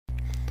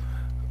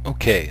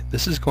Okay,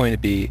 this is going to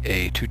be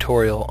a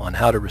tutorial on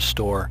how to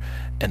restore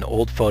an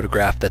old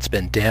photograph that's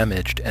been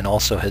damaged and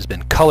also has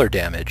been color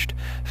damaged,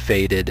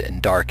 faded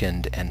and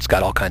darkened, and it's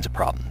got all kinds of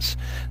problems.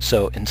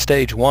 So in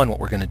stage one, what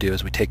we're going to do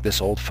is we take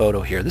this old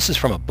photo here. This is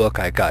from a book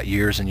I got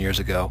years and years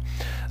ago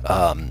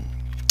on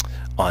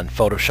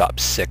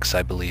Photoshop 6,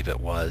 I believe it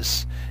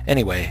was.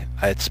 Anyway,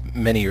 it's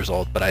many years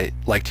old, but I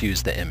like to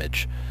use the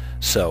image.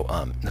 So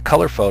the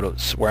color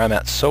photos, where I'm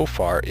at so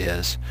far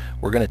is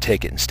we're going to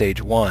take it in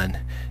stage one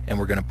and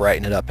we're going to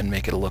brighten it up and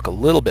make it look a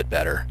little bit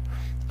better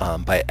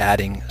by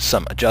adding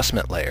some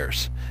adjustment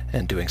layers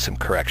and doing some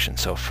correction.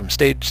 So from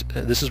stage,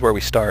 this is where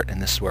we start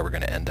and this is where we're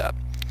going to end up.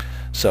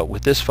 So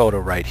with this photo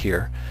right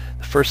here,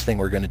 the first thing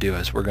we're going to do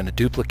is we're going to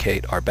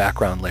duplicate our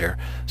background layer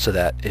so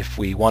that if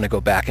we want to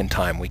go back in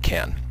time, we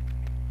can.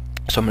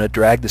 So I'm going to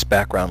drag this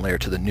background layer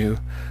to the new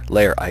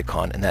layer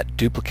icon, and that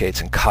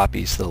duplicates and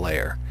copies the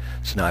layer.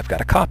 So now I've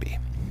got a copy.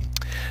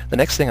 The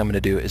next thing I'm going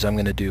to do is I'm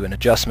going to do an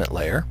adjustment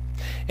layer,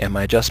 and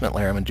my adjustment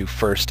layer I'm going to do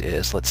first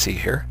is, let's see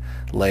here,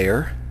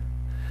 layer,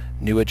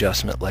 new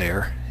adjustment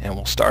layer, and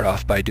we'll start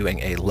off by doing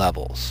a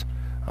levels.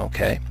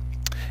 Okay,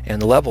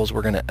 and the levels,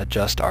 we're going to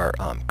adjust our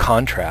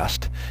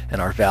contrast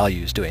and our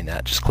values doing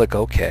that. Just click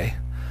OK,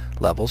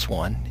 levels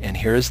 1, and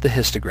here is the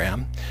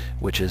histogram,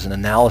 which is an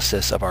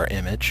analysis of our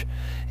image,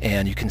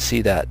 and you can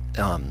see that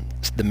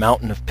the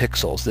mountain of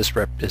pixels, this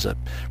is a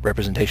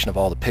representation of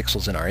all the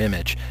pixels in our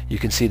image. You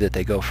can see that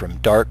they go from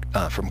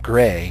from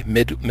gray,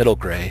 middle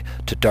gray,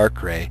 to dark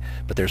gray,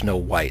 but there's no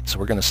white. So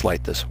we're going to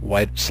slide this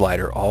white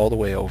slider all the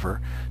way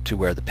over to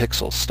where the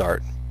pixels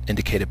start,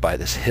 indicated by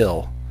this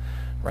hill,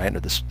 right, or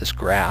this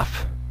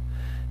graph,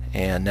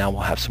 and now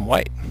we'll have some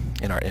white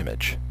in our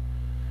image.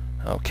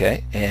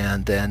 Okay,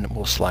 and then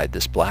we'll slide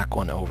this black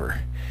one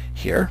over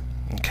here,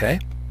 okay,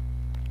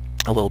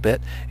 a little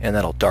bit, and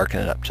that'll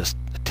darken it up just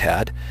a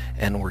tad,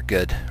 and we're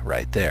good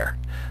right there.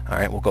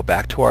 Alright, we'll go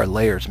back to our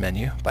layers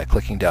menu by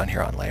clicking down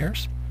here on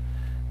layers,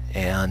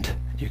 and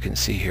you can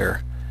see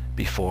here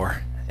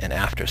before and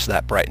after, so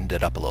that brightened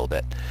it up a little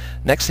bit.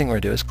 Next thing we're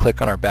going to do is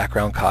click on our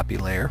background copy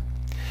layer,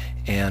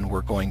 and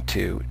we're going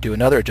to do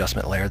another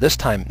adjustment layer. This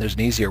time there's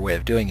an easier way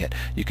of doing it.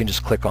 You can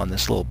just click on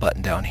this little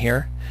button down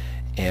here,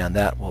 and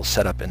that will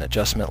set up an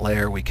adjustment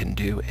layer. We can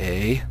do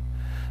a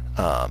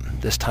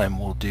this time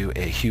we'll do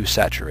a hue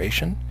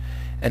saturation,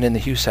 and in the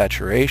hue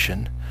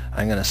saturation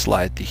I'm going to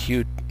slide the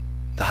hue.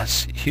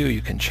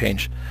 You can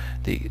change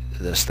the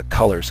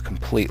colors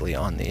completely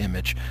on the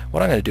image.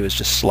 What I'm going to do is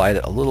just slide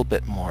it a little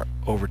bit more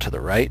over to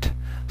the right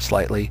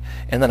slightly,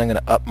 and then I'm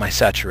going to up my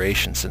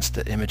saturation. Since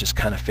the image is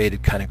kind of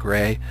faded, kind of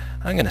gray,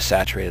 I'm going to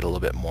saturate it a little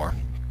bit more,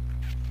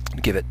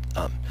 give it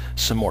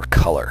some more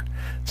color.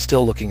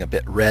 Still looking a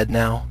bit red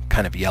now,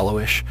 kind of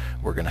yellowish.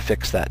 We're going to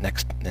fix that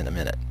next in a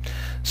minute.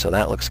 So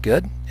that looks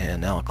good,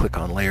 and now I'll click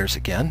on layers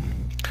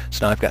again.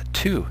 So now I've got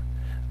two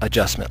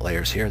adjustment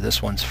layers here.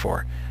 This one's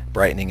for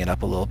brightening it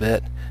up a little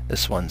bit.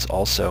 This one's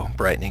also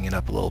brightening it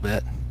up a little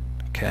bit.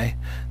 Okay,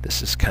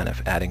 this is kind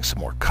of adding some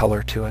more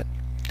color to it.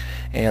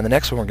 And the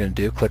next one we're going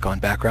to do, click on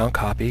background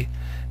copy,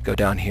 go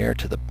down here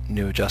to the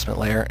new adjustment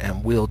layer,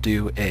 and we'll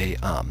do a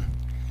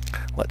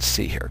let's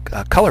see here,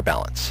 color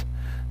balance.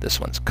 This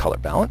one's color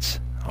balance.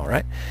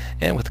 Alright,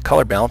 and with the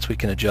color balance we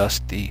can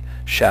adjust the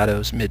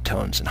shadows,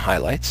 midtones, and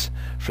highlights.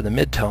 For the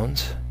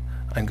midtones,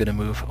 I'm going to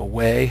move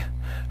away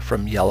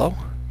from yellow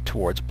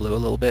towards blue a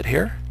little bit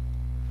here.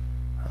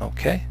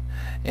 Okay,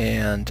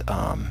 and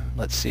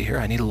let's see here,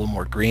 I need a little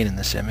more green in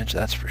this image,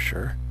 that's for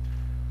sure.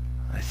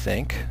 I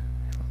think,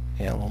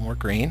 yeah, a little more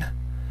green,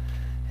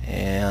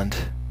 and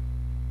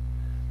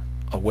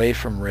away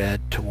from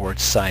red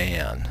towards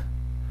cyan.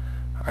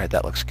 Alright,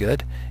 that looks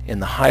good. In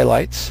the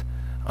highlights,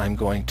 I'm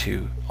going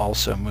to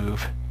also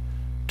move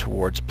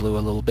towards blue a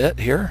little bit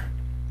here,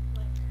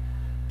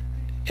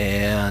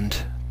 and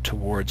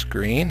towards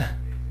green,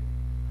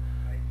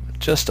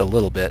 just a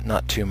little bit,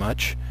 not too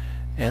much.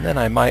 And then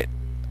I might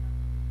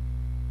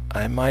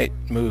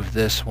move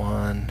this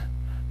one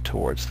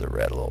towards the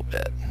red a little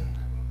bit.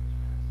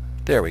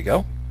 There we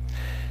go.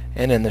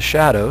 And in the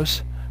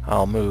shadows,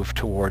 I'll move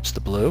towards the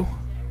blue.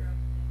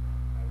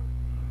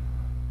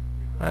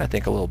 I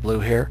think a little blue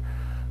here,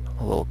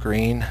 a little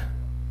green,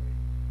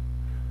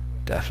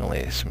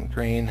 definitely some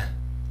green,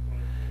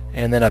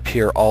 and then up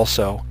here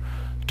also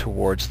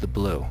towards the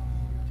blue.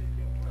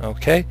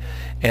 Okay,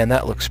 and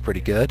that looks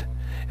pretty good.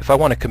 If I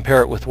want to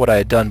compare it with what I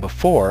had done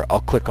before, I'll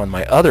click on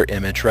my other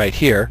image right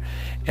here,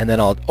 and then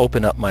I'll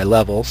open up my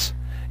levels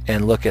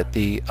and look at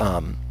the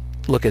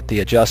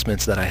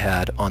adjustments that I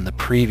had on the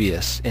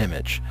previous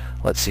image.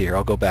 Let's see here,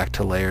 I'll go back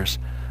to layers,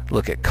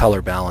 look at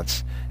color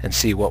balance, and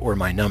see what were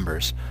my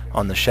numbers.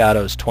 On the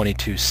shadows,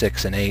 22,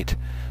 6, and 8.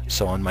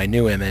 So on my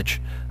new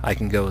image, I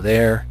can go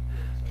there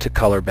to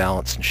color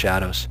balance and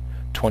shadows,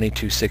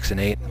 22, 6, and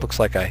 8. It looks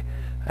like I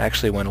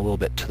actually went a little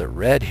bit to the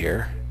red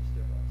here.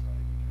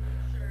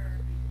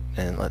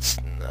 And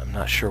I'm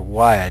not sure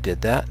why I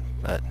did that,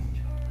 but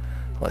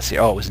let's see.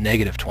 Oh, it was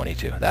negative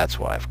 22. That's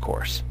why, of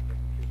course.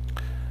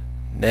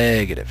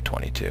 Negative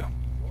 22.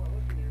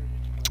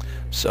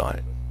 So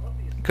I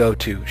go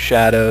to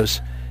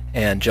shadows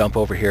and jump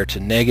over here to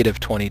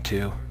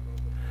 -22,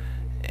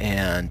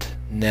 and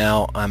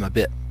now I'm a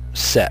bit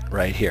set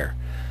right here.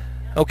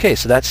 Okay,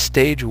 so that's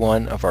stage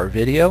one of our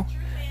video.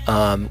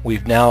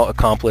 We've now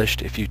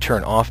accomplished, if you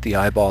turn off the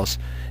eyeballs,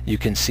 you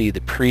can see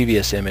the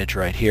previous image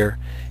right here,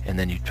 and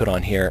then you put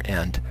on here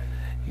and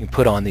you can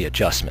put on the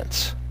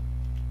adjustments.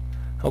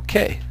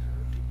 Okay.